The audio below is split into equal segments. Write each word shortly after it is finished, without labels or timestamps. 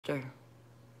Sure.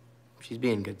 She's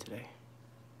being good today.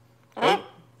 Wait,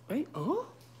 wait, oh?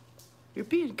 You're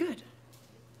being good.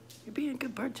 You're being a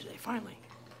good bird today, finally.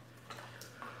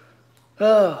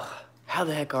 Oh, how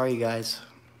the heck are you guys?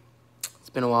 It's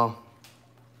been a while.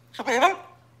 Would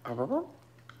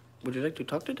you like to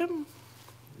talk to them?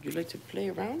 Would you like to play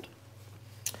around?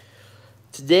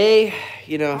 Today,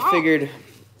 you know, I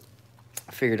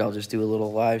figured I'll just do a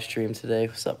little live stream today.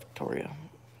 What's up, Victoria?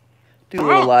 Do a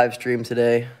little live stream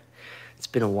today. It's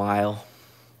been a while.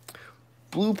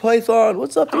 Blue Python,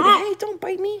 what's up, dude? Hey, don't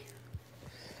bite me.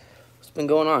 What's been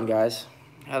going on, guys?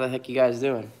 How the heck you guys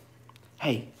doing?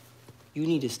 Hey, you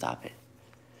need to stop it.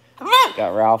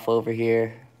 Got Ralph over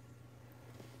here.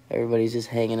 Everybody's just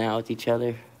hanging out with each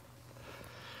other.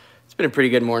 It's been a pretty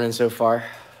good morning so far.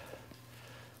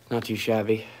 Not too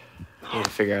shabby. I need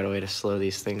to figure out a way to slow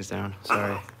these things down.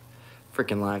 Sorry.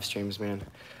 Freaking live streams, man.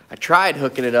 I tried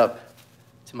hooking it up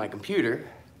to my computer.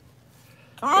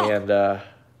 And,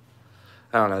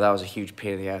 I don't know, that was a huge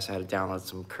pain in the ass. I had to download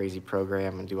some crazy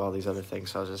program and do all these other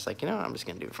things. So I was just like, you know what? I'm just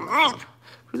going to do it from my phone.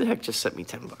 Who the heck just sent me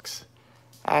 10 bucks?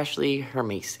 Ashley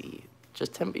Hermacy.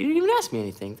 Just 10. You didn't even ask me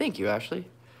anything. Thank you, Ashley.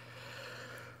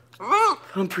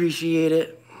 Appreciate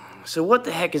it. So what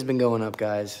the heck has been going up,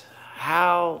 guys?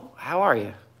 How are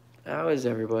you? How is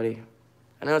everybody?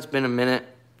 I know it's been a minute.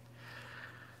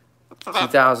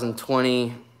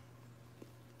 2020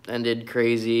 ended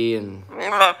crazy, and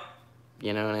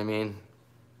you know what I mean?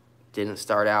 Didn't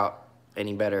start out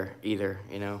any better either,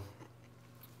 you know?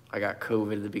 I got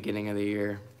COVID at the beginning of the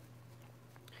year.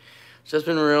 So it's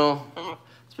been real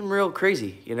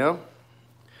crazy, you know?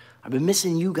 I've been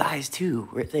missing you guys too.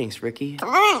 Thanks, Ricky.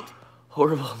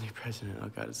 Horrible new president. Oh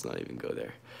God, let's not even go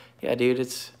there. Yeah, dude,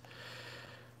 it's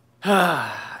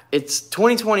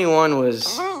 2021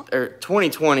 was, or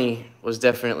 2020 was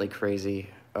definitely crazy.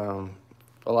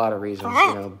 A lot of reasons,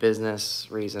 you know, business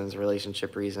reasons,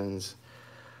 relationship reasons.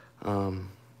 Dude,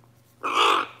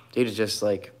 it's just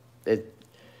like, it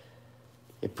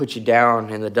put you down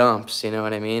in the dumps, you know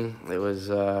what I mean? It was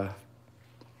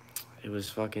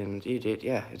fucking, dude,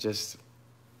 yeah, it just,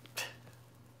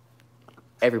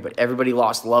 everybody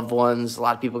lost loved ones. A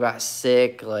lot of people got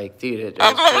sick. Like, dude, it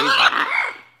was crazy.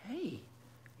 Hey,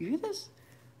 you hear this?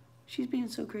 She's being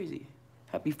so crazy.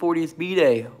 Happy 40th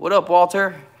B-Day. What up,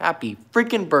 Walter? Happy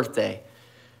freaking birthday.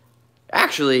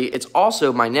 Actually, it's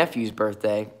also my nephew's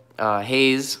birthday.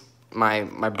 Hayes,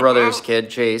 my brother's kid,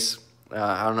 Chase.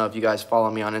 I don't know if you guys follow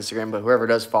me on Instagram, but whoever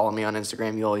does follow me on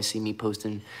Instagram, you always see me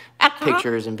posting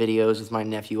pictures and videos with my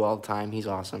nephew all the time. He's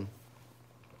awesome.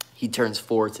 He turns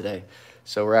 4 today.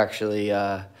 So we're actually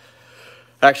glad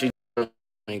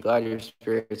your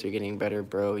spirits are getting better,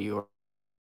 bro. You are.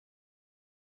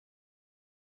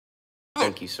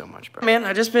 Thank you so much, bro. Man,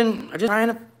 I just trying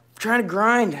to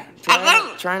grind,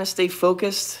 trying to stay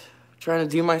focused, trying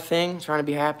to do my thing, trying to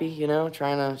be happy, you know,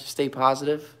 trying to stay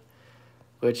positive,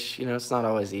 which, you know, it's not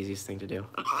always the easiest thing to do.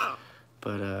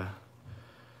 But let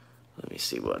me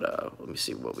see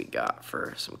what we got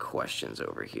for some questions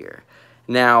over here.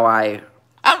 Now I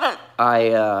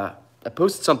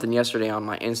posted something yesterday on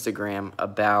my Instagram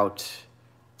about,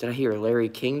 did I hear Larry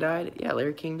King died? Yeah,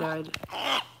 Larry King died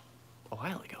a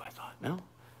while ago, I thought. No?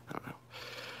 I don't know.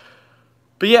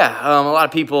 But yeah, a lot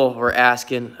of people were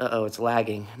asking, uh-oh, it's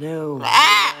lagging. No, lag.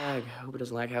 I hope it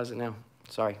doesn't lag. How's it now?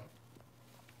 Sorry.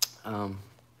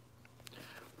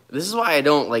 This is why I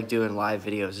don't like doing live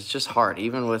videos. It's just hard.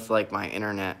 Even with, like, my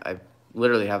internet, I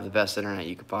literally have the best internet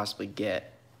you could possibly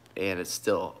get, and it's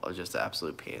still just an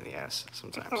absolute pain in the ass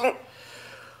sometimes.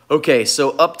 Okay,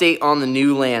 so update on the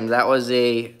new land. That was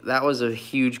a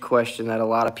huge question that a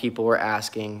lot of people were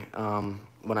asking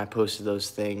when I posted those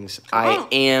things. I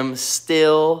am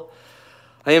still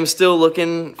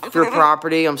looking for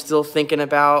property. I'm still thinking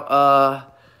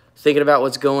about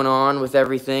what's going on with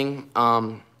everything.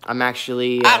 I'm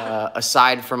actually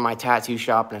aside from my tattoo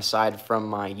shop and aside from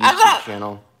my YouTube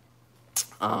channel,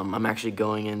 I'm actually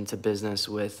going into business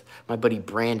with my buddy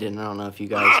Brandon. I don't know if you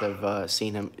guys have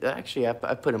seen him. Actually, I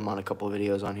put him on a couple of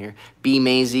videos on here. B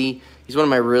Mazy. He's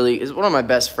one of my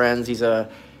best friends. He's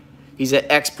an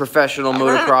ex-professional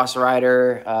motocross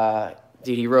rider.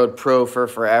 Dude, he rode pro for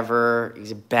forever.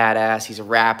 He's a badass. He's a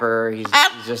rapper. He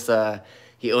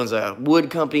owns a wood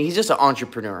company. He's just an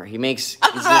entrepreneur. He's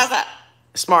just a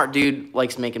smart dude.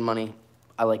 Likes making money.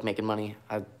 I like making money.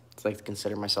 I like to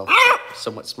consider myself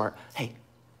somewhat smart. Hey,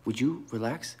 would you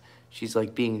relax? She's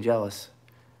like being jealous.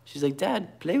 She's like,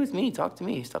 Dad, play with me. Talk to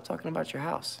me. Stop talking about your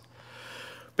house.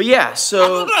 But yeah,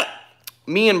 so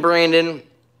me and Brandon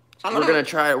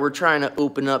we're trying to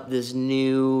open up this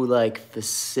new like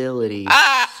facility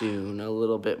soon, a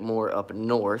little bit more up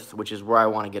north, which is where I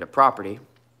want to get a property.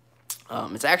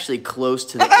 It's actually close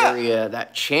to the area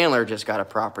that Chandler just got a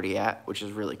property at, which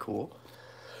is really cool.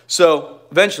 So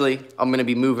eventually, I'm gonna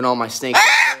be moving all my snakes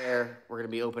up there. We're gonna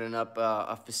be opening up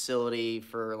a facility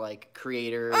for like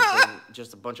creators and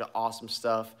just a bunch of awesome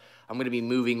stuff. I'm gonna be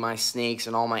moving my snakes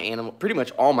and all my pretty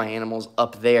much all my animals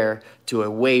up there to a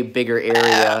way bigger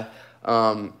area.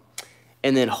 And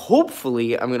then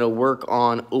hopefully, I'm gonna work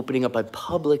on opening up a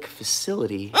public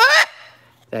facility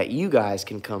that you guys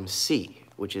can come see,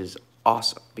 which is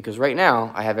awesome. Because right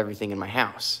now, I have everything in my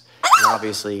house. And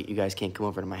obviously, you guys can't come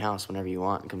over to my house whenever you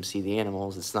want and come see the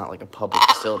animals. It's not like a public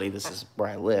facility. This is where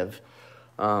I live.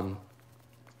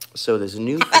 So this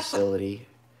new facility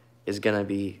is going to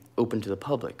be open to the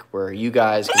public, where you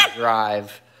guys can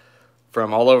drive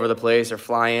from all over the place or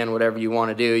fly in, whatever you want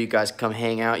to do. You guys come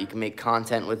hang out. You can make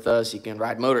content with us. You can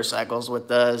ride motorcycles with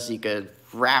us. You could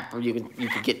rap. You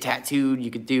could get tattooed.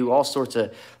 You could do all sorts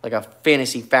of, like a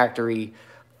fantasy factory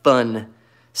fun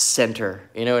center.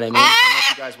 You know what I mean? I don't know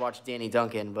if you guys watch Danny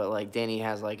Duncan, but like Danny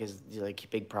has like his like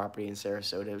big property in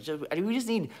Sarasota.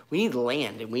 We need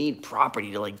land and we need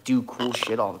property to like do cool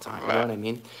shit all the time. You know what I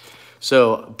mean?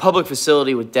 So public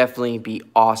facility would definitely be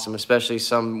awesome, especially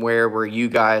somewhere where you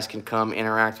guys can come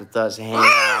interact with us, hang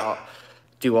out,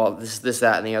 do all this,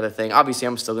 that, and the other thing. Obviously,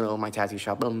 I'm still going to own my tattoo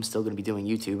shop, but I'm still going to be doing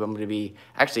YouTube. I'm going to be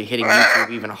actually hitting YouTube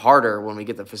even harder when we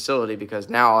get the facility, because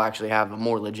now I'll actually have a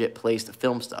more legit place to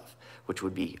film stuff, which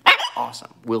would be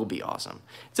awesome. Will be awesome.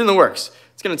 It's in the works.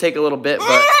 It's going to take a little bit,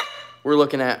 but we're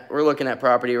looking at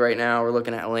property right now. We're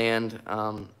looking at land,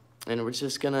 and we're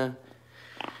just gonna.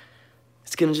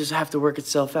 It's gonna just have to work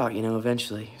itself out, you know,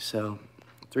 eventually. So,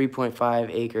 3.5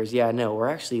 acres. Yeah, no, we're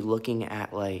actually looking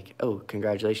at like. Oh,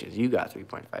 congratulations, you got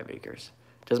 3.5 acres.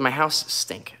 Does my house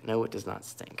stink? No, it does not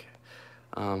stink.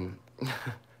 Hi,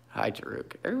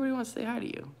 Toruk. Everybody wants to say hi to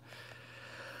you.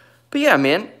 But yeah,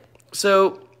 man.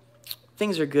 So.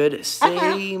 Things are good.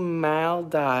 Say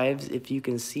Maldives if you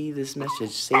can see this message.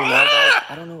 Say Maldives.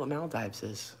 I don't know what Maldives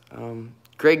is.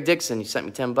 Greg Dixon, you sent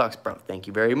me $10, bro. Thank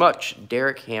you very much.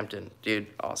 Derek Hampton, dude,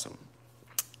 awesome.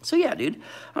 So yeah, dude,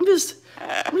 I'm just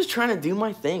trying to do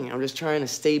my thing. I'm just trying to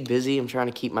stay busy. I'm trying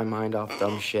to keep my mind off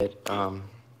dumb shit.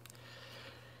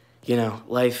 You know,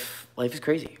 life is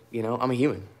crazy. You know, I'm a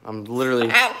human. I'm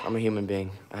a human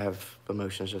being. I have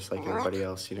emotions just like everybody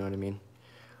else. You know what I mean?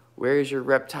 Where is your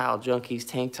Reptile Junkies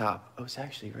tank top? Oh, it's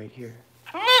actually right here.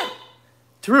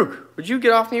 Toruk, would you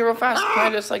get off me real fast? Can I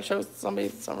just like show somebody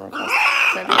something real fast?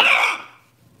 Can I do that?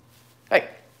 Hey,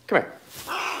 come here.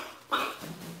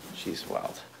 She's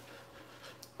wild.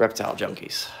 Reptile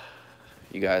Junkies.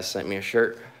 You guys sent me a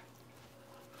shirt.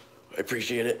 I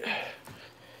appreciate it.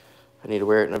 I need to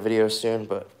wear it in a video soon,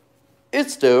 but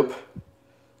it's dope.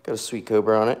 Got a sweet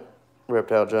cobra on it.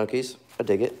 Reptile Junkies. I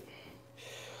dig it.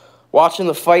 Watching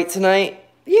the fight tonight?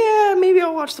 Yeah, maybe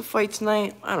I'll watch the fight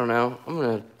tonight. I don't know. I'm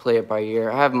going to play it by ear.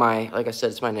 I have like I said,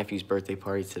 it's my nephew's birthday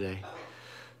party today.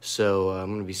 So I'm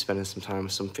going to be spending some time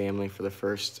with some family for the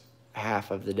first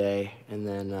half of the day. And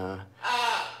then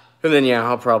yeah,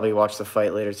 I'll probably watch the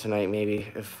fight later tonight, maybe,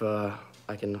 if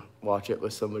I can watch it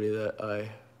with somebody that I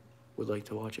would like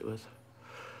to watch it with.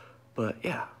 But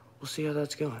yeah, we'll see how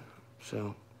that's going.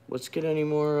 So let's get any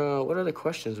more, what other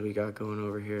questions we got going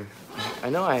over here? I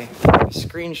know I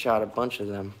screenshot a bunch of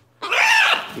them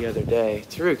the other day.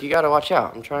 Toruk, you gotta watch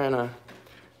out. I'm trying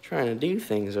to do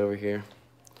things over here.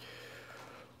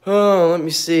 Oh, let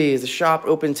me see. Is the shop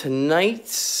open tonight?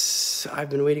 I've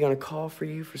been waiting on a call for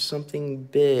you for something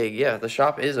big. Yeah, the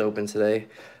shop is open today.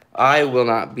 I will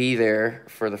not be there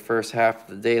for the first half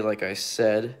of the day, like I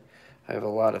said. I have a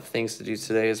lot of things to do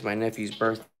today. It's my nephew's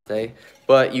birthday.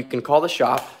 But you can call the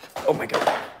shop. Oh my God,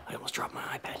 I almost dropped my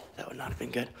iPad. That would not have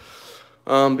been good.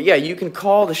 But yeah, you can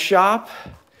call the shop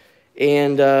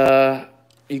and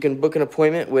you can book an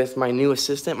appointment with my new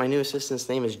assistant. My new assistant's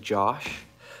name is Josh.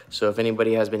 So if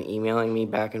anybody has been emailing me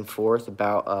back and forth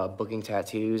about booking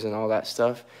tattoos and all that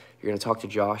stuff, you're gonna talk to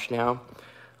Josh now.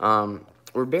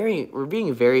 We're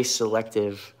being very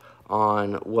selective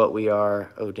on what we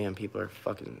are. Oh damn, people are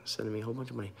fucking sending me a whole bunch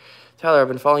of money. Tyler, I've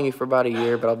been following you for about a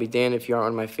year, but I'll be damned if you aren't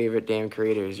one of my favorite damn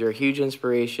creators. You're a huge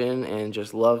inspiration and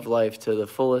just love life to the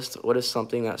fullest. What is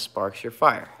something that sparks your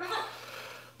fire?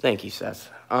 Thank you,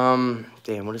 Seth. Damn,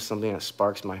 what is something that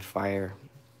sparks my fire?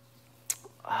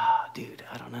 Dude,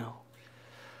 I don't know.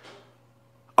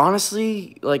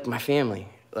 Honestly, like my family,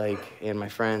 and my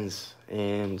friends,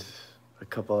 and a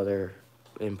couple other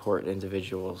important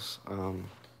individuals.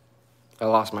 I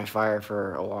lost my fire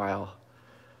for a while.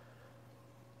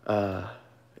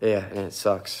 Yeah, and it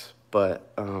sucks.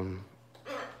 But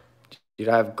dude,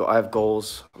 I have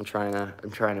goals. I'm trying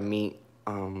to meet.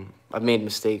 I've made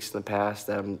mistakes in the past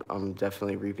that I'm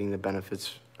definitely reaping the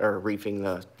benefits or reaping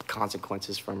the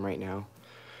consequences from right now.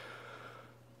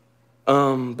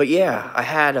 But yeah, I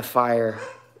had a fire.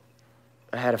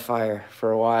 I had a fire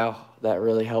for a while that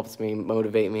really helped me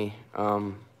motivate me,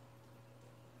 and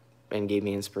gave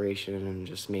me inspiration and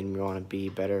just made me want to be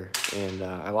better. And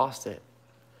I lost it.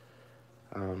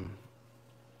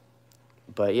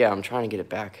 But yeah, I'm trying to get it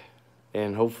back,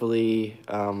 and hopefully,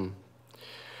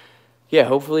 yeah,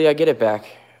 hopefully I get it back.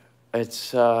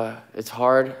 It's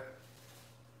hard.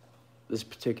 This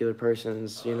particular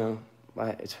person's,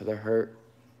 they're hurt.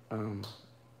 I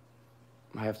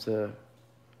have to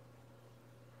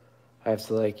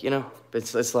like,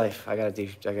 it's life. I gotta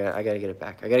get it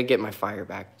back. I gotta get my fire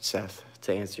back, Seth,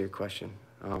 to answer your question.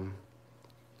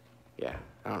 Yeah,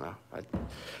 I don't know.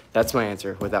 That's my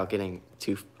answer without getting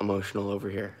too emotional over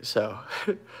here. So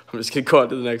I'm just gonna go on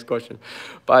to the next question.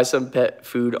 Buy some pet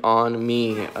food on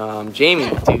me. Jamie,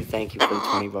 dude, thank you for the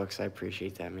 $20. I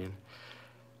appreciate that, man.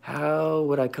 How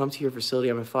would I come to your facility?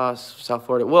 I'm in South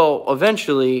Florida. Well,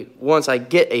 eventually, once I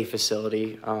get a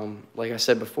facility, like I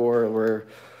said before, we're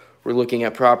looking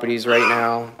at properties right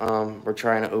now. We're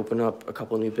trying to open up a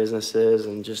couple new businesses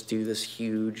and just do this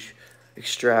huge,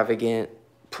 extravagant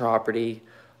property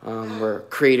where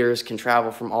creators can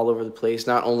travel from all over the place,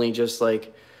 not only just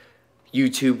like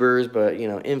YouTubers, but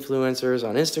influencers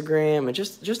on Instagram and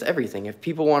just everything. If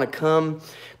people want to come,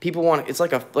 it's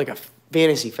like a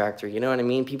fantasy factory, you know what I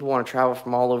mean? People want to travel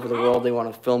from all over the world. They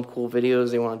want to film cool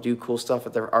videos. They want to do cool stuff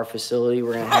at our facility.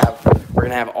 We're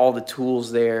gonna have all the tools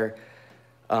there,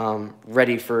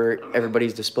 ready for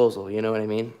everybody's disposal. You know what I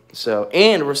mean? So,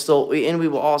 and we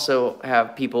will also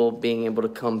have people being able to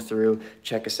come through,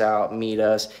 check us out, meet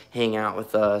us, hang out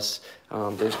with us.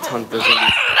 There's gonna be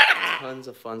tons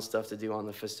of fun stuff to do on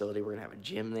the facility. We're gonna have a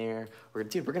gym there. We're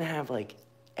gonna have like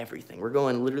everything. We're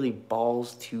going literally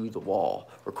balls to the wall.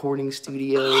 Recording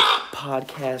studio,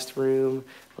 podcast room,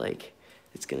 like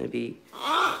it's gonna be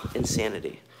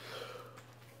insanity.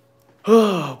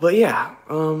 Oh, but yeah,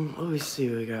 let me see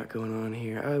what we got going on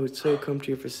here. I would so come to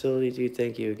your facility, dude.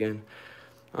 Thank you again.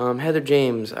 Heather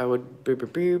James, I would boop,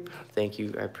 boop, boop. Thank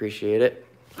you, I appreciate it.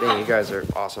 Dang, you guys are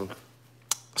awesome.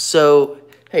 So,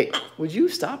 hey, would you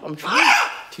stop? I'm trying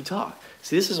to talk.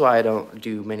 See, this is why I don't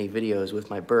do many videos with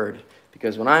my bird,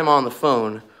 because when I'm on the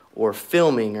phone or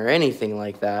filming or anything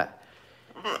like that,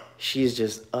 she's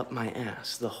just up my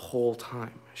ass the whole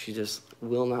time. She just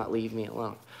will not leave me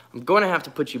alone. I'm going to have to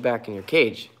put you back in your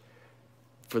cage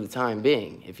for the time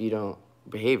being if you don't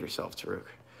behave yourself, Toruk.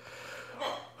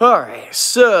 All right,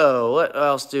 so what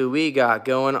else do we got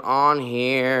going on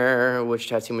here? Which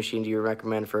tattoo machine do you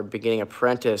recommend for a beginning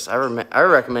apprentice? I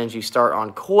recommend you start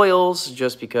on coils,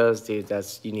 just because, dude,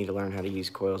 you need to learn how to use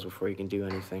coils before you can do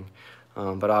anything.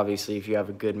 But obviously, if you have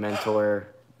a good mentor,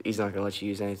 he's not going to let you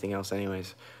use anything else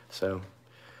anyways. So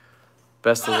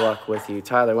best of luck with you.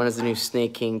 Tyler, when is the new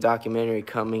Snake King documentary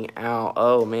coming out?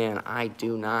 Oh, man, I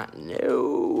do not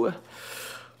know.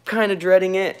 Kind of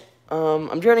dreading it.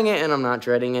 I'm dreading it and I'm not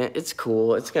dreading it. It's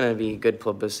cool. It's going to be good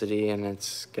publicity and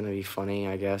it's going to be funny,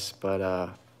 I guess.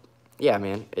 But, yeah,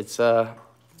 man, it's, I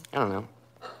don't know.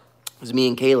 It was me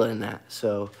and Kayla in that.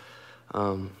 So, I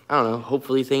don't know.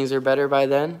 Hopefully things are better by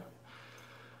then.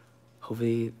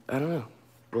 Hopefully, I don't know.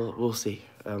 We'll see.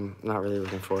 I'm not really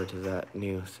looking forward to that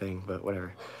new thing, but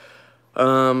whatever.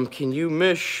 Can you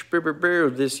mish?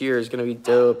 This year is gonna be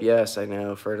dope. Yes, I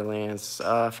know. Fer-de-Lance.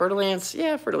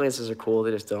 Yeah, Fer-de-Lances are cool. They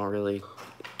just don't really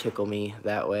tickle me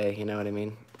that way. You know what I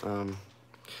mean?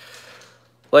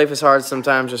 Life is hard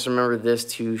sometimes. Just remember, this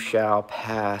too shall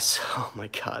pass. Oh my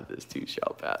God, this too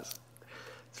shall pass.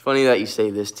 It's funny that you say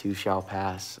this too shall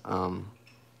pass.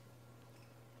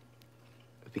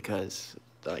 Because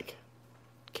like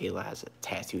Kayla has it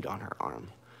tattooed on her arm,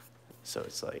 so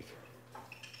it's like,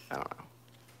 I don't know.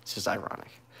 It's just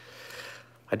ironic.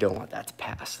 I don't want that to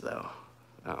pass though.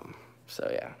 So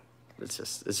yeah,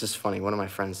 it's just funny. One of my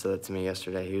friends said that to me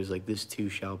yesterday. He was like, "This too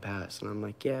shall pass," and I'm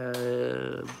like, "Yeah,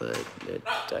 but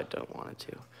I don't want it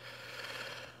to."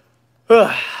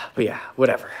 But yeah,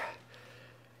 whatever.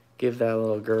 Give that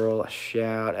little girl a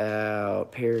shout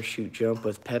out. Parachute jump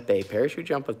with Pepe. Parachute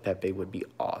jump with Pepe would be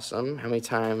awesome. How many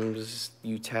times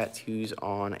you tattoos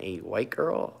on a white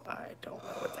girl? I don't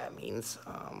know what that means.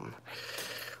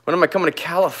 When am I coming to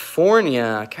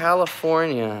California? I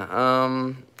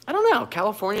don't know.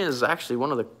 California is actually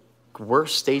one of the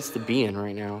worst states to be in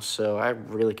right now. So I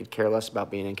really could care less about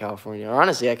being in California. Or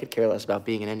honestly, I could care less about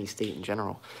being in any state in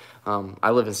general. I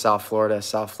live in South Florida.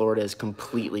 South Florida is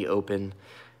completely open.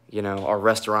 You know, our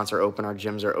restaurants are open, our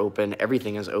gyms are open,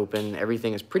 everything is open,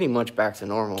 everything is pretty much back to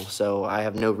normal. So I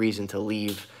have no reason to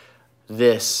leave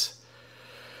this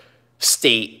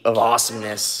state of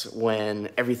awesomeness when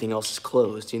everything else is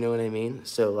closed. You know what I mean?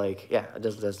 So like, yeah, it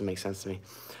doesn't make sense to me.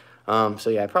 So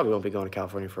yeah, I probably won't be going to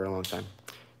California for a long time.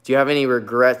 Do you have any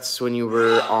regrets when you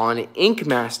were on Ink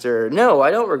Master? No, I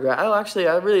don't regret.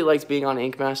 I really liked being on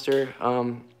Ink Master.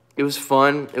 It was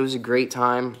fun. It was a great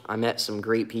time. I met some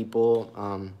great people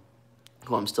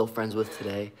who I'm still friends with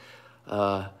today.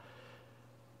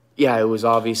 Yeah, it was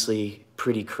obviously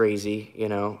pretty crazy. You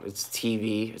know, it's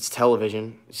TV, it's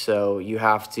television, so you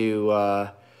have to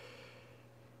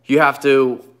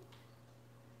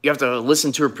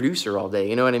listen to a producer all day.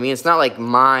 You know what I mean? It's not like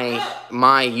my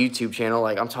YouTube channel.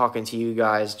 Like I'm talking to you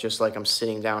guys just like I'm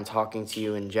sitting down talking to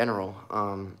you in general.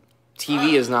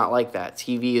 TV is not like that.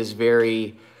 TV is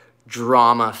very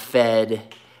drama fed.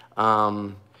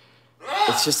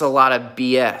 It's just a lot of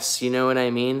BS. You know what I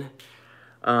mean?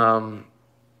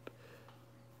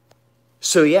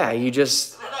 So yeah, you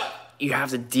have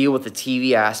to deal with the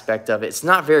TV aspect of it. It's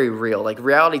not very real. Like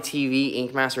reality TV,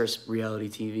 Ink Master is reality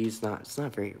TV. It's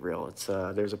not very real. It's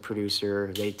there's a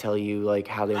producer. They tell you like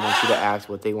how they want you to act,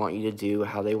 what they want you to do,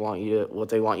 what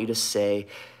they want you to say.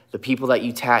 The people that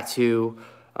you tattoo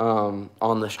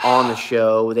on the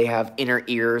show, they have inner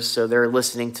ears, so they're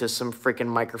listening to some freaking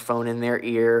microphone in their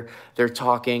ear. The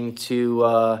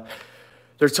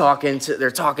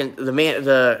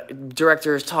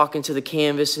director is talking to the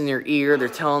canvas in their ear. They're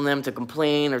telling them to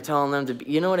complain. They're telling them to,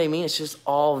 you know what I mean? It's just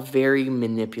all very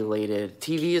manipulated.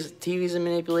 TV is a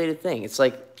manipulated thing. It's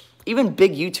like even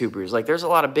big YouTubers. Like there's a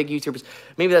lot of big YouTubers.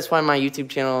 Maybe that's why my YouTube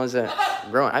channel isn't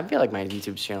growing. I feel like my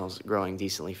YouTube channel is growing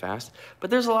decently fast.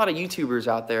 But there's a lot of YouTubers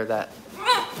out there that.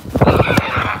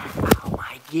 Oh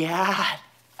my God,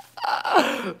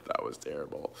 that was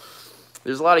terrible.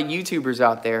 There's a lot of YouTubers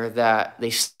out there that they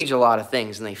stage a lot of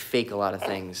things and they fake a lot of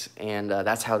things. And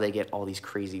that's how they get all these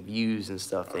crazy views and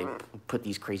stuff. They put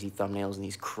these crazy thumbnails and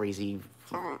these crazy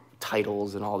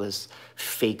titles and all this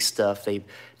fake stuff. They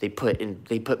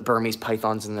put Burmese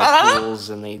pythons in their pools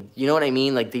and you know what I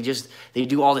mean? Like they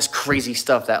do all this crazy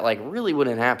stuff that like really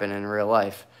wouldn't happen in real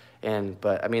life.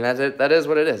 But I mean, that is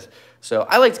what it is. So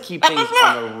I like to keep things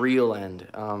on the real end.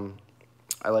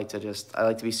 I like to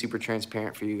be super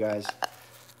transparent for you guys.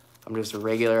 I'm just a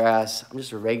regular ass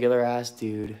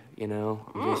dude, you know?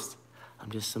 I'm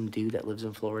just some dude that lives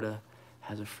in Florida,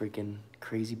 has a freaking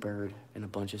crazy bird and a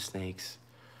bunch of snakes.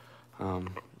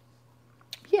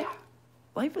 Yeah,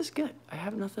 life is good. I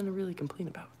have nothing to really complain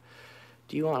about.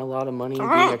 Do you want a lot of money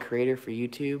being a creator for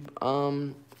YouTube?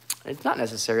 It's not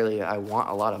necessarily I want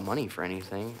a lot of money for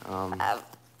anything.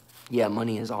 Yeah,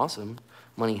 money is awesome.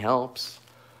 Money helps.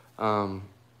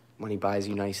 Money buys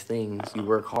you nice things. You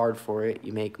work hard for it.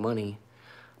 You make money.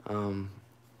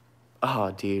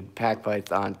 Oh, dude, Pack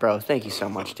Python. Bro, thank you so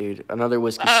much, dude. Another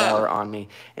whiskey sour on me.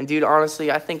 And, dude,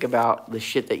 honestly, I think about the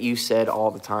shit that you said all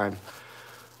the time.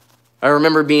 I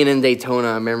remember being in Daytona.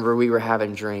 I remember we were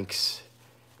having drinks.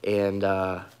 And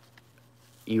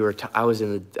you were I was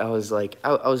with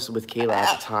Kayla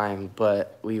at the time,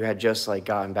 but we had just like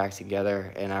gotten back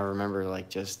together, and I remember like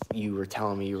just you were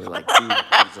telling me, you were like, dude,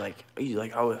 he's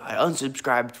like I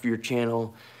unsubscribed for your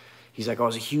channel. He's like, I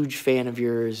was a huge fan of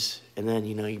yours, and then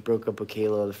you know you broke up with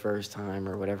Kayla the first time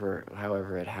or whatever,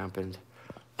 however it happened.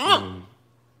 And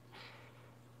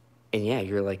yeah,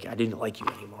 you're like, I didn't like you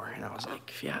anymore, and I was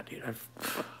like, yeah, dude, I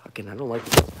don't like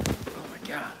you. Oh my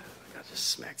God, I got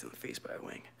just smacked in the face by a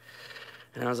wing.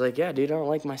 And I was like, yeah, dude, I don't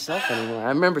like myself anymore. I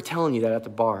remember telling you that at the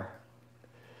bar.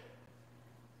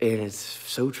 And it's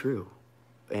so true.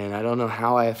 And I don't know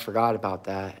how I forgot about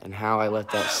that and how I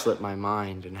let that slip my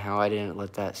mind and how I didn't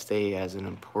let that stay as an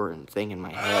important thing in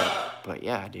my head. But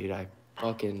yeah, dude, I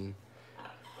fucking,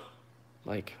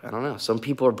 like, I don't know. Some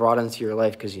people are brought into your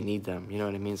life because you need them. You know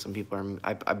what I mean? Some people are,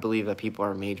 I believe that people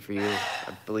are made for you.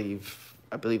 I believe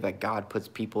that God puts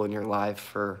people in your life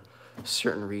for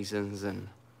certain reasons, and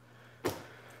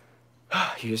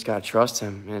you just gotta trust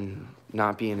him and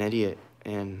not be an idiot.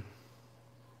 And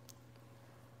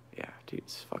yeah, dude,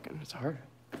 it's hard.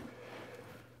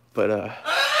 But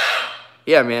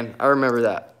yeah, man, I remember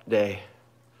that day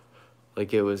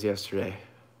like it was yesterday,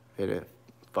 and it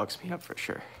fucks me up for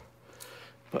sure.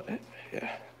 But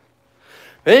yeah.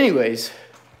 But anyways,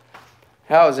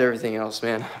 how's everything else,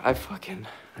 man? I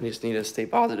just need to stay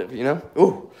positive, you know?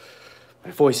 Ooh,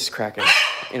 my voice is cracking.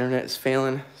 Internet is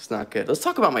failing. It's not good. Let's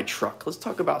talk about my truck. Let's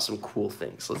talk about some cool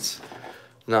things. Let's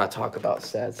not talk about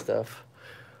sad stuff.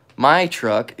 My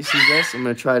truck, you see this? I'm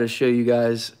going to try to show you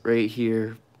guys right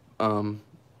here.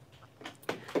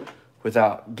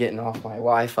 without getting off my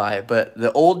Wi-Fi. But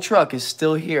the old truck is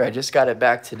still here. I just got it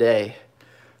back today.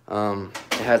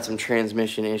 It had some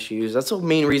transmission issues. That's the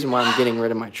main reason why I'm getting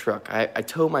rid of my truck. I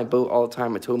tow my boat all the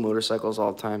time. I tow motorcycles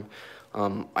all the time.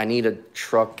 I need a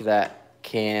truck that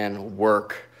can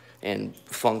work and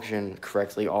function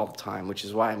correctly all the time, which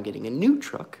is why I'm getting a new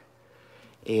truck.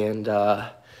 And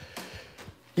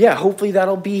yeah, hopefully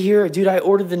that'll be here. Dude, I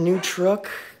ordered the new truck.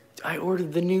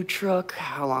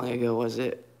 How long ago was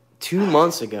it? 2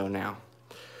 months ago now.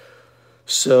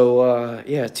 So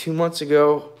yeah, 2 months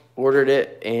ago, ordered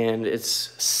it, and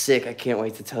it's sick. I can't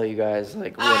wait to tell you guys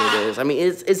like what it is. I mean,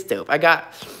 it's dope. I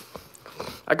got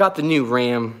the new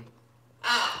Ram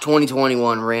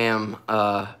 2021 Ram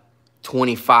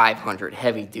 2500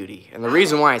 heavy duty. And the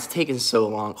reason why it's taken so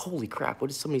long, holy crap,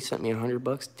 what did somebody sent me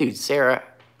 $100? Dude, Sarah,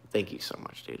 thank you so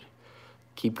much, dude.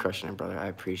 Keep crushing it, brother. I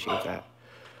appreciate that.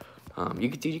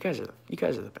 Dude, you guys are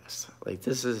the best. Like,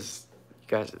 you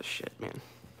guys are the shit, man.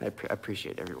 I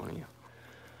appreciate every one of you.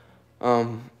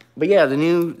 But yeah, the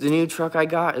new truck I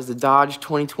got is the Dodge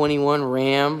 2021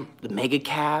 Ram, the Mega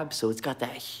Cab. So it's got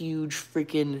that huge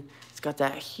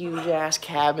ass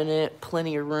cab in it,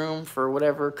 plenty of room for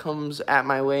whatever comes at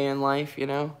my way in life, you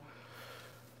know.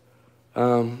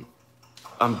 I'm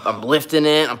lifting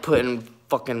it. I'm putting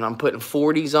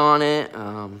 40s on it.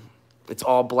 It's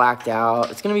all blacked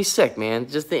out. It's gonna be sick, man.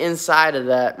 Just the inside of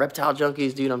that. Reptile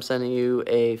Junkies, dude, I'm sending you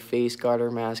a face garter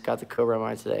mask. Got the Cobra on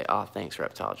mine today. Oh, thanks,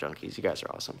 Reptile Junkies. You guys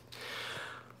are awesome.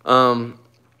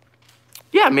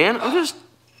 Yeah, man, I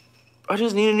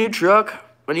just need a new truck.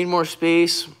 I need more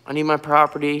space. I need my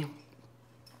property.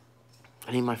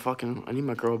 I need my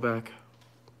girl back.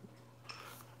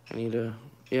 I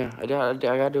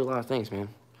gotta do a lot of things, man.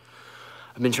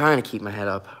 I've been trying to keep my head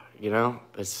up, you know?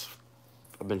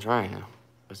 I've been trying.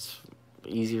 It's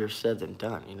easier said than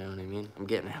done, you know what I mean? I'm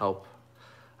getting help.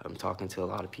 I'm talking to a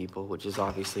lot of people, which is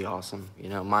obviously awesome. You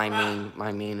know,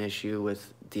 my main issue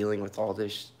with dealing with all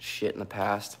this shit in the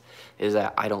past is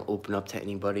that I don't open up to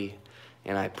anybody,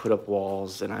 and I put up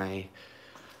walls, and I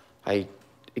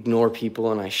ignore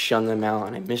people, and I shun them out,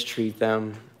 and I mistreat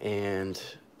them, and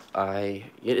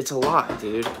it's a lot,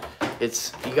 dude.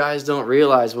 You guys don't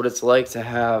realize what it's like to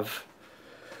have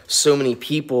so many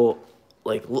people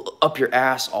like up your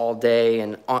ass all day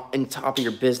and on top of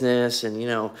your business, and you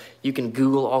know, you can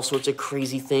Google all sorts of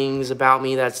crazy things about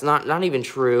me that's not even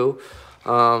true.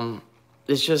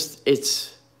 It's just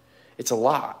it's a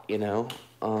lot, you know,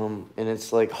 and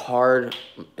it's like hard.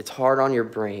 It's hard on your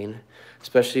brain,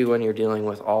 especially when you're dealing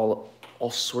with all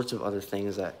sorts of other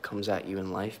things that comes at you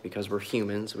in life, because we're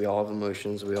humans. We all have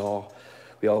emotions. We all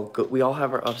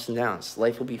have our ups and downs.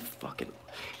 Life will be fucking,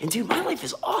 and dude, my life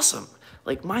is awesome.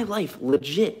 Like, my life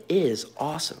legit is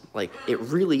awesome. Like, it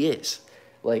really is.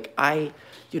 Like,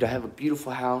 dude, I have a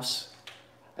beautiful house.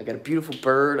 I got a beautiful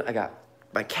bird. I got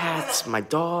my cats, my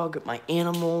dog, my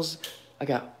animals. I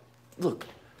got, look,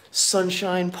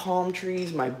 sunshine, palm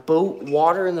trees, my boat,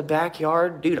 water in the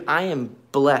backyard. Dude, I am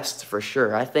blessed for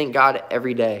sure. I thank God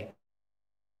every day.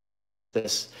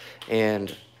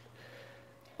 And,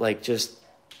 like, just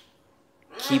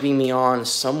keeping me on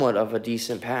somewhat of a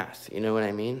decent path. You know what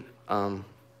I mean? I'm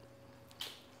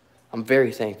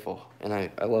very thankful, and I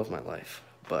love my life,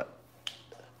 but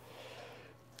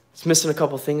it's missing a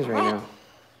couple things right now,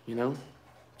 you know?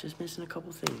 Just missing a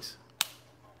couple things.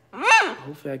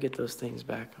 Hopefully I get those things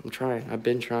back. I'm trying. I've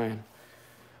been trying.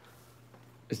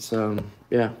 It's,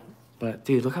 yeah. But,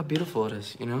 dude, look how beautiful it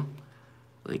is, you know?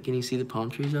 Like, can you see the palm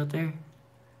trees out there?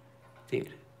 Dude,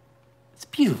 it's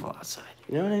beautiful outside,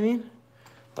 you know what I mean?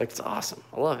 Like, it's awesome.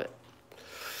 I love it.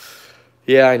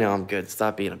 Yeah, I know, I'm good.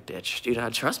 Stop being a bitch. Dude,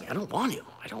 trust me, I don't want to.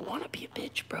 I don't want to be a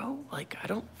bitch, bro. Like, I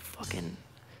don't.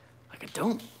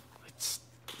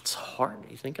 It's hard.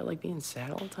 You think I like being sad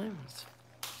all the time? It's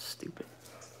stupid.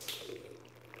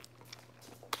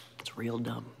 It's real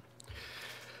dumb.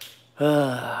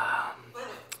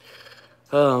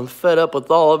 I'm fed up with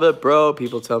all of it, bro.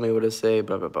 People tell me what to say,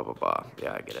 blah, blah, blah, blah, blah.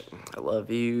 Yeah, I get it. I love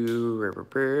you,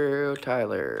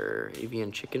 Tyler.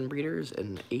 Avian chicken breeders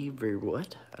and Avery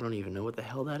what? I don't even know what the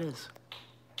hell that is.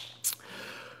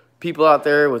 People out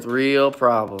there with real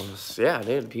problems. Yeah,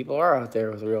 dude, people are out there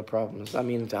with real problems. I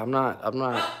mean, I'm not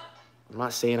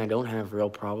saying I don't have real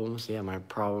problems. Yeah, my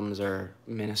problems are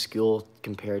minuscule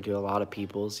compared to a lot of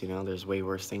people's. You know, there's way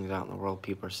worse things out in the world.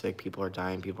 People are sick, people are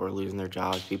dying, people are losing their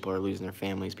jobs, people are losing their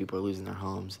families, people are losing their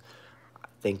homes.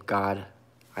 Thank God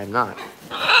I'm not.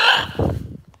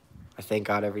 I thank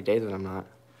God every day that I'm not.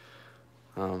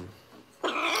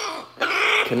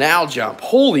 Canal jump.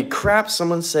 Holy crap,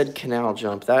 someone said canal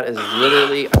jump. That is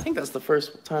literally, I think that's the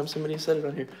first time somebody said it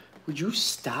on here. Would you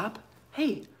stop?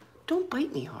 Hey, Don't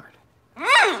bite me hard.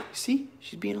 You see?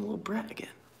 She's being a little brat again.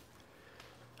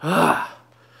 Ah.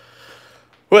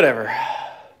 Whatever.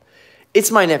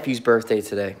 It's my nephew's birthday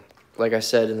today. Like I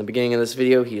said in the beginning of this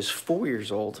video, he is 4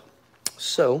 years old.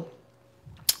 So,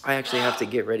 I actually have to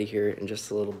get ready here in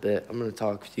just a little bit. I'm going to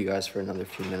talk to you guys for another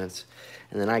few minutes.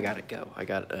 And then I got to go. I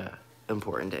got an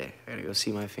important day. I got to go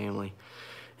see my family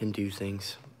and do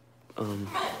things.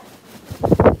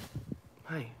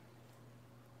 Hi.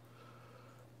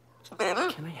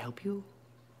 Can I help you?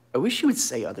 I wish she would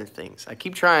say other things. I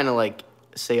keep trying to, like,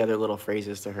 say other little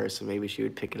phrases to her, so maybe she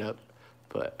would pick it up.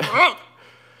 But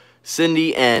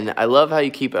Cindy N, I love how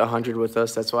you keep it 100 with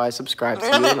us. That's why I subscribe to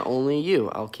you and only you.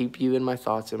 I'll keep you in my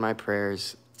thoughts and my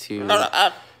prayers to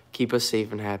keep us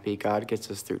safe and happy. God gets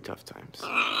us through tough times.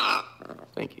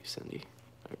 Thank you, Cindy.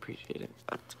 I appreciate it.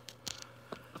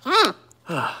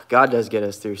 God does get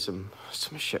us through some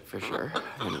shit for sure.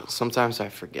 And sometimes I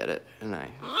forget it. And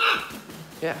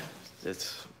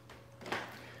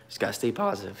just gotta stay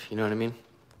positive. You know what I mean?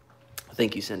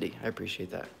 Thank you, Cindy. I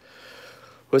appreciate that.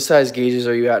 What size gauges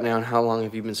are you at now, and how long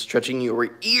have you been stretching your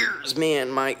ears? Man,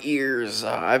 my ears.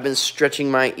 I've been stretching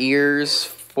my ears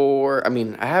for,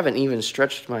 I haven't even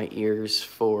stretched my ears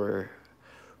for,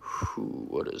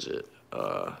 what is it?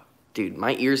 Dude,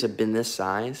 my ears have been this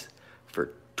size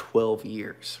for 12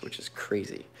 years, which is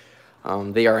crazy.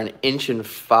 They are 1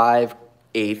 5/8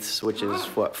 inches, which is,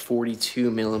 what,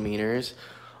 42 millimeters.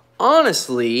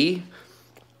 Honestly,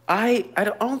 I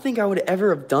don't think I would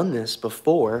ever have done this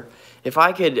before. If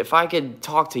I could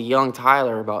talk to young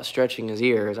Tyler about stretching his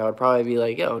ears, I would probably be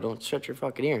like, yo, don't stretch your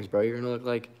fucking ears, bro. You're gonna look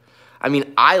like...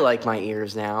 I like my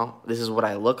ears now. This is what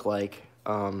I look like.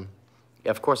 Yeah,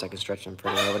 of course I can stretch them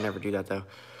further. I would never do that, though.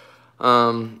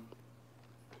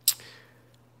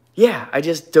 Yeah, I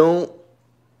just don't...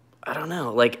 I don't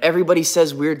know. Like, everybody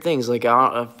says weird things. Like, I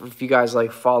don't know if you guys,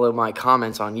 like, follow my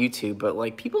comments on YouTube, but,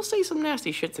 like, people say some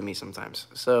nasty shit to me sometimes.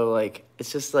 So, like,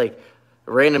 it's just, like,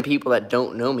 random people that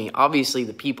don't know me. Obviously,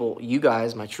 the people, you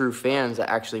guys, my true fans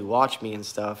that actually watch me and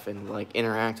stuff and, like,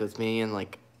 interact with me and,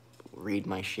 like, read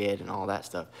my shit and all that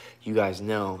stuff. You guys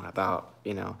know about,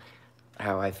 you know,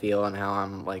 how I feel and how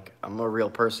I'm, like, I'm a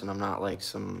real person. I'm not, like,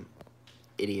 some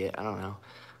idiot. I don't know.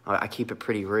 I keep it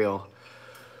pretty real.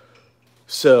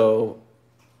 So,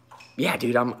 yeah,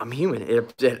 dude, I'm human.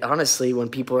 It honestly, when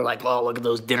people are like, "Oh, look at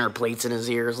those dinner plates in his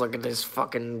ears. Look at this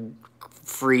fucking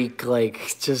freak,"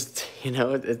 like, just, you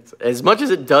know, it's as much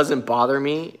as it doesn't bother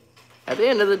me. At the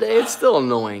end of the day, it's still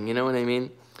annoying. You know what I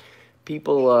mean?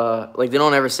 People like, they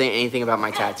don't ever say anything about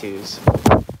my tattoos.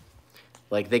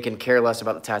 Like, they can care less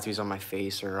about the tattoos on my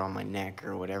face or on my neck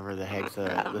or whatever the heck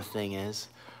the thing is.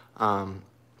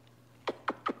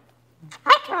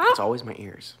 It's always my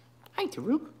ears. Hi,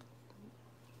 Toruk.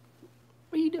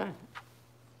 What are you doing?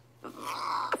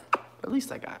 At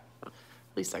least I got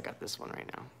this one right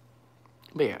now.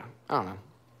 But yeah, I don't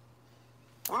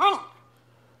know.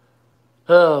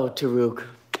 Oh, Toruk.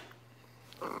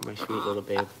 My sweet little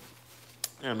babe.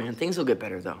 Yeah, man, things will get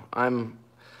better though. I'm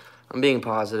being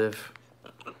positive.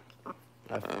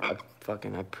 I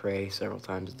pray several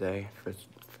times a day for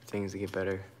things to get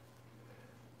better.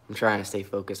 I'm trying to stay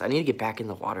focused. I need to get back in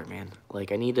the water, man.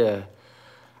 Like, I need the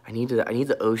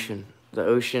ocean. The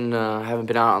ocean, I haven't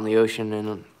been out on the ocean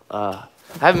and I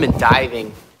haven't been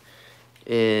diving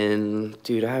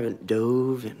dude, I haven't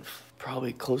dove in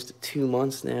probably close to 2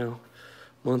 months now.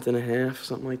 Month and a half,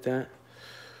 something like that.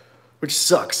 Which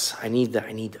sucks. I need the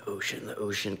ocean. The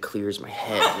ocean clears my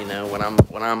head, you know, when I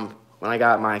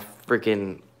got my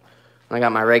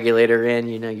regulator in,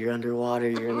 you know, you're underwater,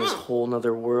 you're in this whole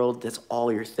nother world. That's all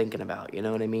you're thinking about, you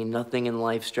know what I mean? Nothing in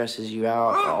life stresses you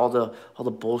out. All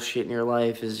the bullshit in your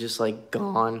life is just, like,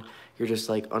 gone. You're just,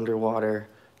 like, underwater,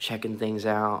 checking things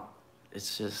out.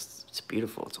 It's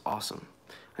beautiful. It's awesome.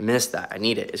 I miss that. I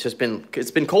need it.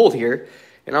 It's been cold here,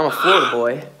 and I'm a Florida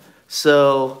boy,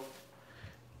 so...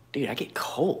 Dude, I get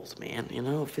cold, man. You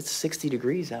know, if it's 60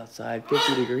 degrees outside,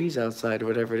 50 degrees outside,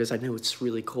 whatever it is, I know it's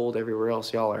really cold everywhere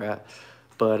else y'all are at.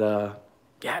 But,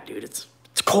 yeah, dude, it's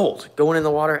cold. Going in the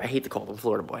water, I hate the cold. I'm a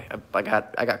Florida boy. I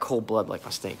got cold blood like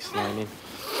my snakes, you know what I mean?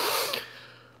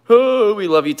 Oh, we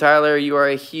love you, Tyler. You are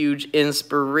a huge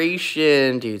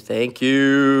inspiration. Dude, thank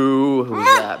you.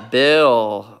 Who's that?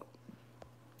 Bill.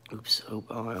 Oops. Oh,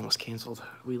 I almost canceled.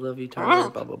 We love you, Tyler.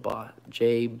 Blah, blah, blah.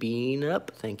 J. Bean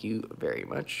up. Thank you very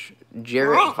much.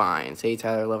 Jarrett Vines. Hey,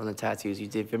 Tyler. Loving the tattoos you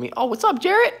did for me. Oh, what's up,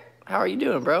 Jarrett? How are you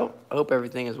doing, bro? I hope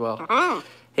everything is well.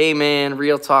 Hey, man.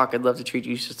 Real talk. I'd love to treat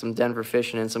you to some Denver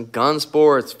fishing and some gun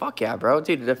sports. Fuck yeah, bro.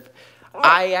 Dude, if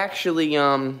I actually,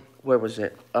 where was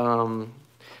it?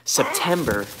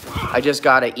 September. I just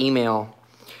got an email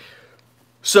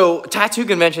So tattoo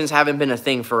conventions haven't been a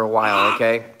thing for a while,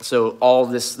 okay? So all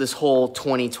this whole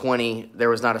 2020, there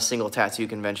was not a single tattoo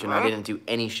convention. I didn't do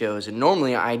any shows, and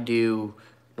normally I do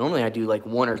like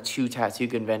 1 or 2 tattoo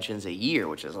conventions a year,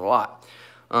 which is a lot.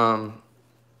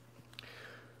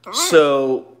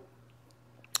 So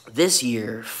this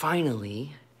year,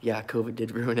 finally, yeah, COVID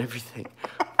did ruin everything.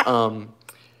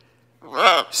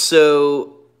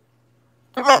 So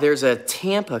there's a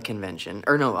Tampa convention,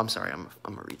 or no, I'm sorry, I'm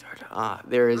a retard.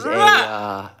 There is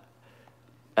a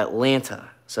Atlanta.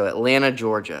 So Atlanta,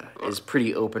 Georgia is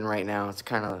pretty open right now. It's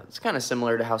kind of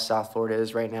similar to how South Florida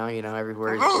is right now. You know,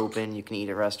 everywhere is open. You can eat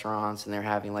at restaurants, and they're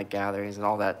having like gatherings and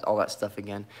all that stuff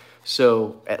again.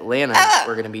 So Atlanta,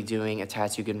 we're gonna be doing a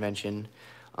tattoo convention.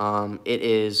 It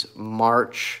is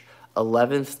March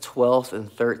 11th, 12th, and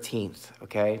 13th.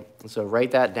 Okay, and so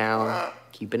write that down.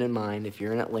 Keep it in mind if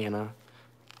you're in Atlanta.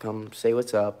 Come say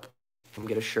what's up. Come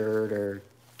get a shirt or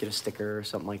get a sticker or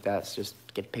something like that. So just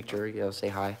get a picture, you know, say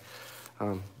hi.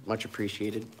 Much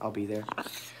appreciated. I'll be there.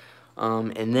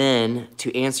 And then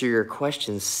to answer your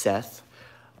question, Seth,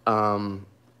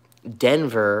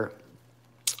 Denver,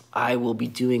 I will be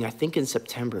doing, I think in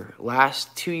September.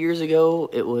 Last 2 years ago,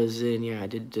 it was in, yeah,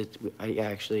 it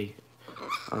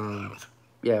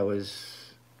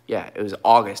was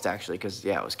August actually, because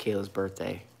yeah, it was Kayla's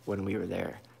birthday when we were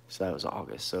there. So that was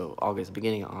August. So August,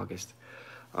 beginning of August,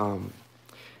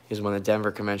 is when the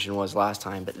Denver convention was last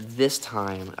time. But this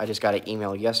time, I just got an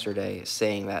email yesterday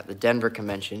saying that the Denver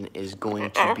convention is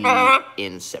going to be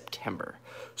in September.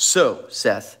 So,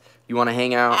 Seth, you want to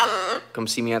hang out? Come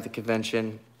see me at the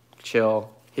convention.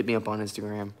 Chill. Hit me up on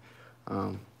Instagram.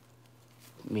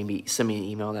 Maybe send me an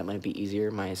email. That might be easier.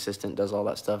 My assistant does all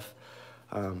that stuff.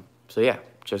 So yeah,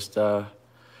 just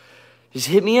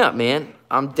hit me up, man.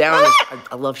 I'm down.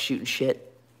 I love shooting shit.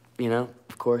 You know,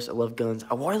 of course, I love guns.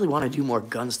 I really want to do more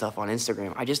gun stuff on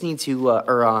Instagram. I just need to,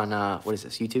 or on, what is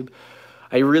this, YouTube?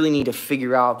 I really need to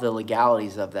figure out the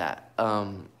legalities of that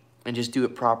and just do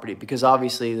it properly. Because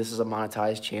obviously, this is a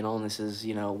monetized channel, and this is,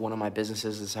 you know, one of my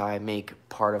businesses. This is how I make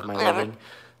part of my living.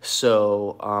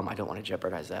 So I don't want to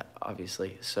jeopardize that,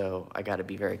 obviously. So I got to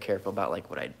be very careful about, like,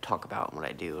 what I talk about and what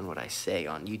I do and what I say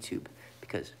on YouTube.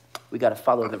 Because we got to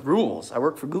follow the rules. I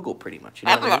work for Google pretty much. You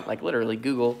know what I mean? Like, literally,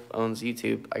 Google owns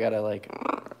YouTube. I got to, like,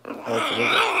 I work for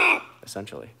Google,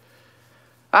 essentially.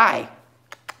 Hi.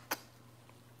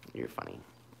 You're funny.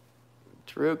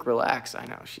 Toruk, relax. I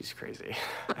know, she's crazy.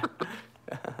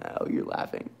 Oh, you're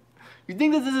laughing. You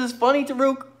think that this is funny,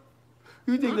 Toruk?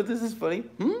 You think that this is funny?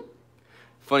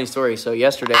 Funny story. So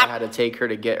yesterday, I had to take her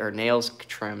to get her nails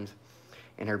trimmed.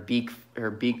 And her beak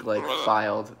like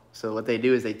filed. So what they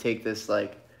do is they take this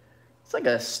like, it's like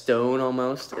a stone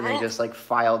almost, and they just like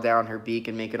file down her beak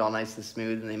and make it all nice and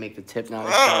smooth, and they make the tip not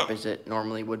as sharp as it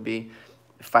normally would be.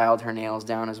 Filed her nails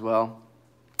down as well.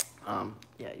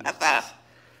 Yeah.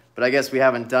 But I guess we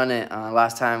haven't done it.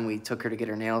 Last time we took her to get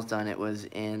her nails done, it was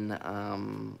in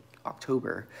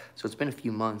October. So it's been a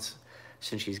few months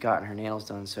since she's gotten her nails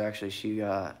done. So actually,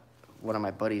 one of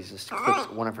my buddies just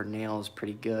clipped one of her nails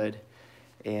pretty good.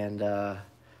 And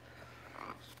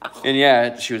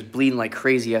yeah, she was bleeding like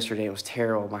crazy yesterday. It was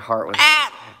terrible. My heart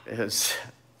was,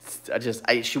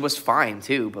 she was fine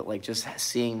too, but like just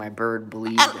seeing my bird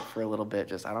bleed for a little bit,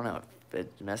 just, I don't know,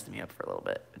 it messed me up for a little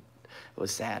bit. It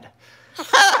was sad.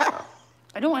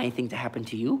 I don't want anything to happen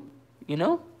to you, you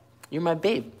know? You're my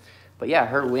babe. But yeah,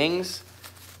 her wings,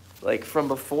 like from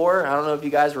before, I don't know if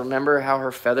you guys remember how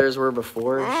her feathers were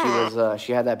before.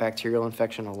 She had that bacterial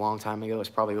infection a long time ago. It's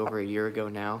probably over a year ago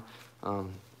now.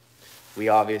 We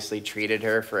obviously treated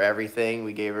her for everything.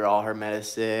 We gave her all her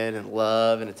medicine and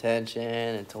love and attention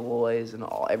and toys and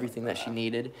everything that she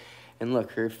needed. And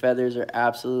look, her feathers are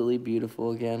absolutely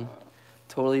beautiful again.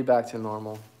 Totally back to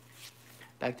normal.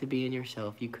 Back to being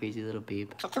yourself, you crazy little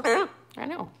babe. I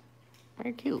know.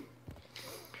 Very cute.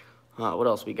 What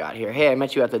else we got here? Hey, I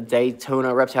met you at the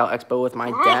Daytona Reptile Expo with my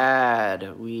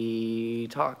dad. We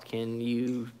talked. Can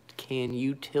you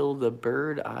till the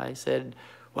bird? I said,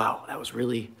 wow, that was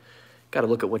really, got to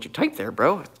look at what you typed there,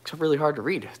 bro. It's really hard to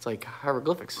read. It's like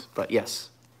hieroglyphics. But yes,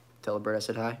 tell the bird I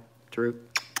said hi. Toruk,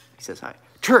 he says hi.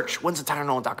 Church, when's the Tyler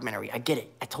Nolan documentary? I get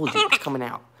it. I told you, it's coming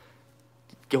out.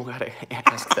 You gotta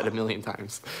ask that a million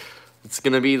times. It's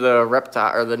gonna be the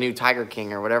reptile, or the new Tiger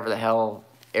King, or whatever the hell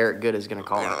Eric Good is going to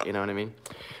call it, you know what I mean?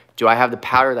 Do I have the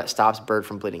powder that stops bird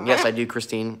from bleeding? Yes, I do,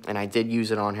 Christine, and I did use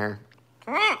it on her,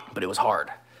 but it was hard.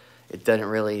 It didn't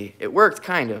really, it worked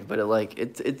kind of, but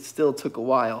it still took a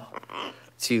while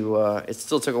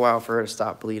for her to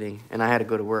stop bleeding, and I had to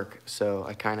go to work, so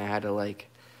I kind of had to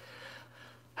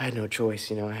I had no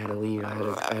choice, you know, I had to leave. I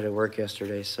had to work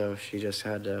yesterday, so she just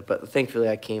had to, but thankfully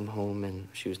I came home and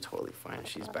she was totally fine.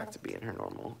 She's back to being her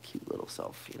normal, cute little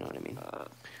self, you know what I mean?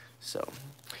 So,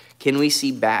 can we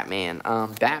see Batman?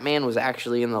 Batman was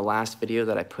actually in the last video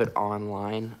that I put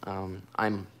online.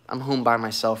 I'm home by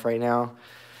myself right now,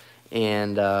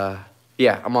 and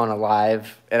yeah, I'm on a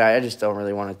live, and I just don't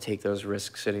really want to take those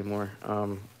risks anymore.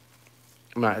 I'm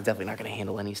definitely not going to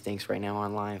handle any stinks right now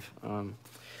on live.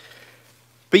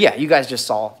 But yeah, you guys just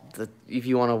saw, if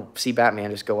you want to see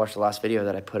Batman, just go watch the last video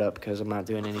that I put up, because I'm not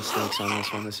doing any snakes on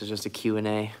this one. This is just a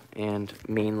Q&A, and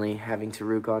mainly having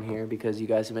Toruk on here because you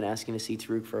guys have been asking to see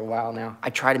Toruk for a while now.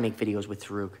 I try to make videos with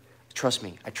Toruk. Trust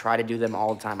me, I try to do them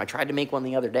all the time. I tried to make one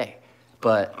the other day,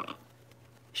 but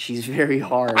she's very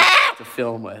hard to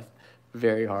film with.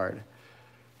 Very hard.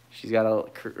 She's got a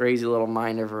crazy little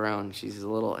mind of her own. She's a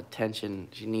little attention.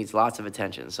 She needs lots of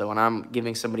attention. So when I'm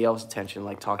giving somebody else attention,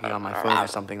 like talking on my phone or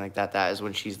something like that, that is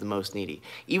when she's the most needy.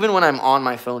 Even when I'm on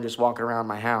my phone just walking around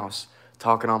my house,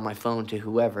 talking on my phone to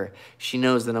whoever, she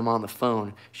knows that I'm on the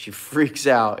phone. She freaks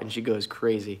out and she goes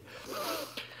crazy.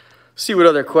 See what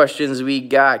other questions we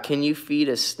got. Can you feed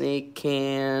a snake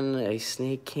can? A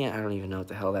snake can? I don't even know what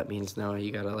the hell that means. No,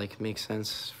 you gotta like make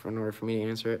sense in order for me to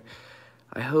answer it.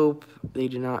 I hope they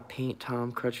do not paint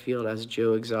Tom Crutchfield as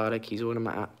Joe Exotic. He's one of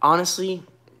my... Honestly,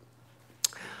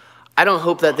 I don't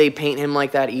hope that they paint him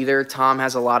like that either. Tom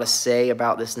has a lot of say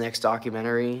about this next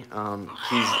documentary.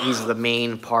 He's the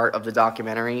main part of the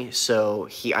documentary. So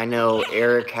I know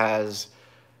Eric has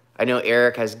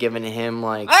given him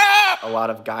like a lot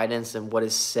of guidance and what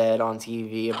is said on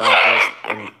TV about this.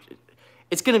 And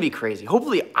it's gonna be crazy.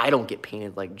 Hopefully, I don't get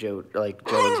painted like Joe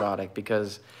Exotic,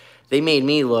 because they made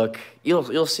me look.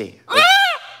 You'll see.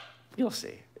 You'll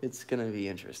see. It's gonna be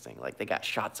interesting. Like, they got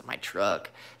shots of my truck.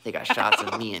 They got shots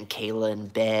of me and Kayla in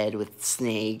bed with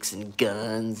snakes and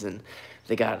guns, and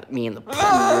they got me in the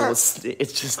pool. It's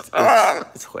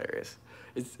hilarious.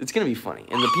 It's gonna be funny.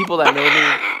 And the people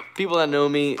that know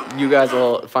me, you guys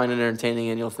will find it entertaining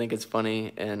and you'll think it's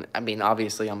funny. And I mean,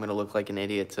 obviously, I'm gonna look like an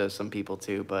idiot to some people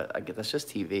too, but I get that's just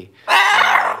TV.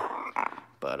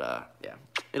 Yeah,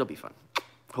 it'll be fun.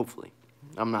 Hopefully.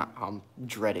 I'm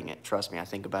dreading it. Trust me, I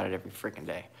think about it every freaking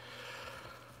day.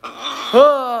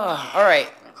 All right.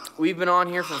 We've been on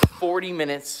here for 40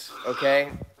 minutes, okay?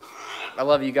 I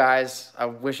love you guys. I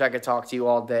wish I could talk to you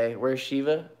all day. Where's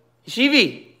Shiva?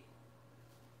 Shivi!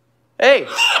 Hey!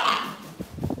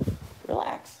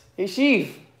 Relax. Hey,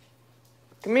 Shiv.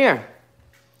 Come here.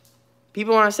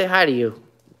 People want to say hi to you.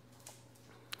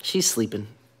 She's sleeping,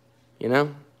 you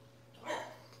know?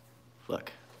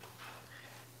 Look.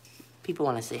 People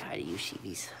want to say hi to you,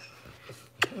 Shivis.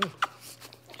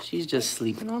 She's just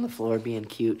sleeping on the floor, being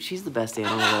cute. She's the best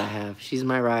animal that I have. She's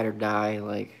my ride or die.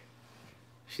 Like,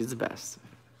 she's the best.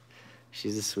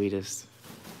 She's the sweetest.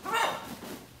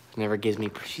 Never gives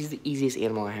me... She's the easiest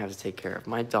animal I have to take care of.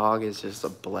 My dog is just a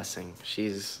blessing.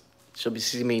 She'll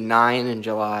be 9 in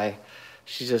July.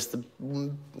 She's just the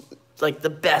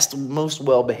best, most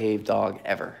well-behaved dog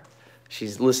ever. She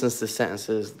listens to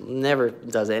sentences, never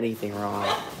does anything wrong.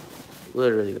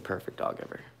 Literally the perfect dog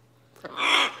ever.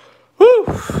 Woo!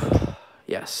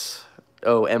 Yes.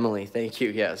 Oh, Emily, thank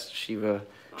you. Yes, she's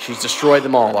destroyed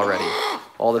them all already.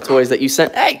 All the toys that you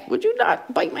sent. Hey, would you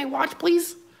not bite my watch,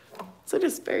 please? It's a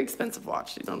very expensive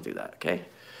watch. You don't do that, okay?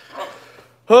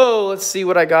 Oh, let's see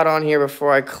what I got on here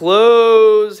before I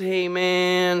close. Hey,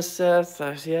 man, Seth.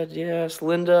 I said yes.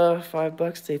 Linda,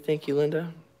 $5. Say thank you,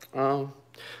 Linda.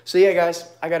 So yeah, guys,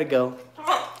 I gotta go.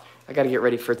 I gotta get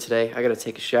ready for today. I gotta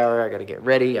take a shower. I gotta get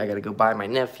ready. I gotta go buy my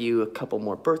nephew a couple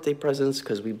more birthday presents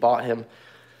because we bought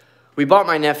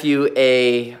my nephew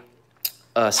a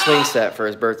swing set for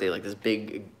his birthday, like this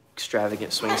big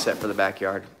extravagant swing set for the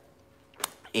backyard.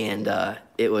 And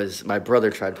it was, my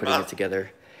brother tried putting it together,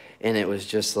 and it was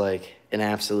just like an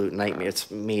absolute nightmare.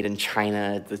 It's made in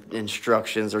China. The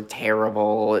instructions are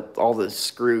terrible. All the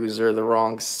screws are the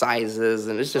wrong sizes,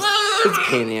 and it's a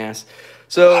pain in the ass.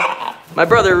 So my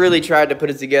brother really tried to put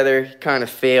it together, kind of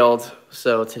failed.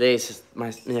 So today's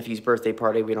my nephew's birthday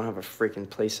party. We don't have a freaking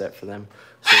playset for them.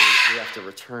 So we have to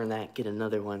return that, get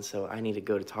another one. So I need to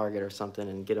go to Target or something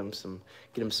and get him some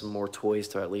more toys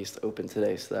to at least open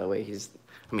today. So that way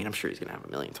I'm sure he's going to have a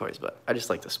million toys, but I just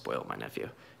like to spoil my nephew.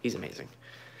 He's amazing.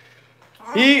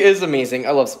 He is amazing.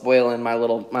 I love spoiling my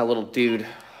little dude,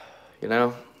 you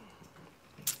know?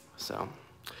 So,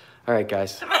 all right,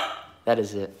 guys. That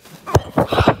is it.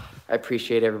 I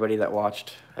appreciate everybody that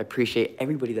watched. I appreciate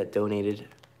everybody that donated.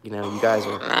 You know, you guys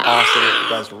are awesome. You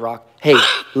guys rock. Hey,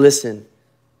 listen.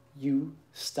 You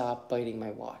stop biting my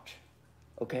watch,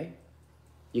 okay?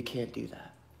 You can't do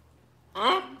that.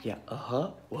 Yeah,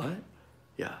 what?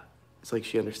 Yeah, it's like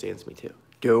she understands me too.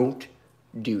 Don't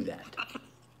do that.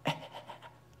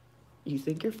 You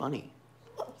think you're funny.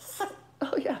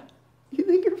 Oh yeah, you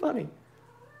think you're funny.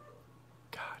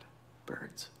 God,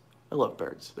 birds. I love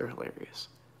birds, they're hilarious.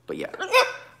 But yeah,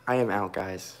 I am out,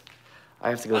 guys. I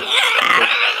have to go.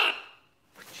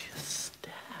 Just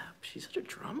stop, she's such a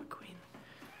drama queen.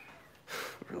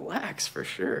 Relax, for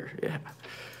sure, yeah.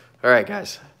 All right,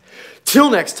 guys. Till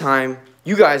next time,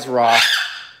 you guys rock.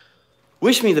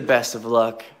 Wish me the best of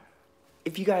luck.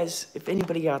 If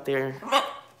anybody out there,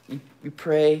 you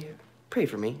pray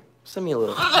for me. Send me a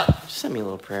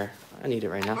little prayer. I need it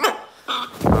right now.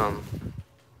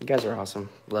 You guys are awesome.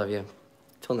 Love you.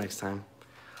 Till next time.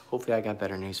 Hopefully I got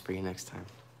better news for you next time.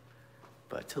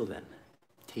 But till then,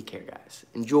 take care, guys.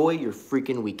 Enjoy your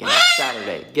freaking weekend.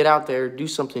 Saturday. Get out there, do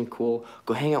something cool.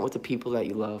 Go hang out with the people that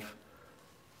you love.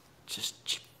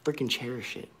 Just freaking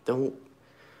cherish it. Don't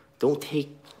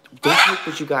take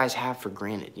what you guys have for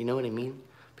granted. You know what I mean?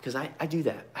 Because I do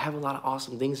that. I have a lot of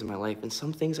awesome things in my life, and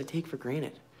some things I take for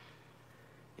granted.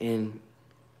 And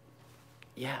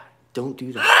yeah, don't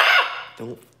do that.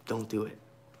 Don't do it.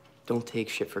 Don't take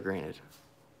shit for granted.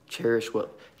 Cherish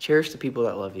the people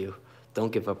that love you.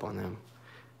 Don't give up on them.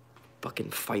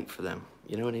 Fucking fight for them.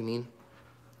 You know what I mean?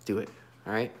 Do it.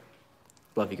 All right?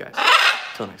 Love you guys.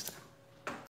 Till next time.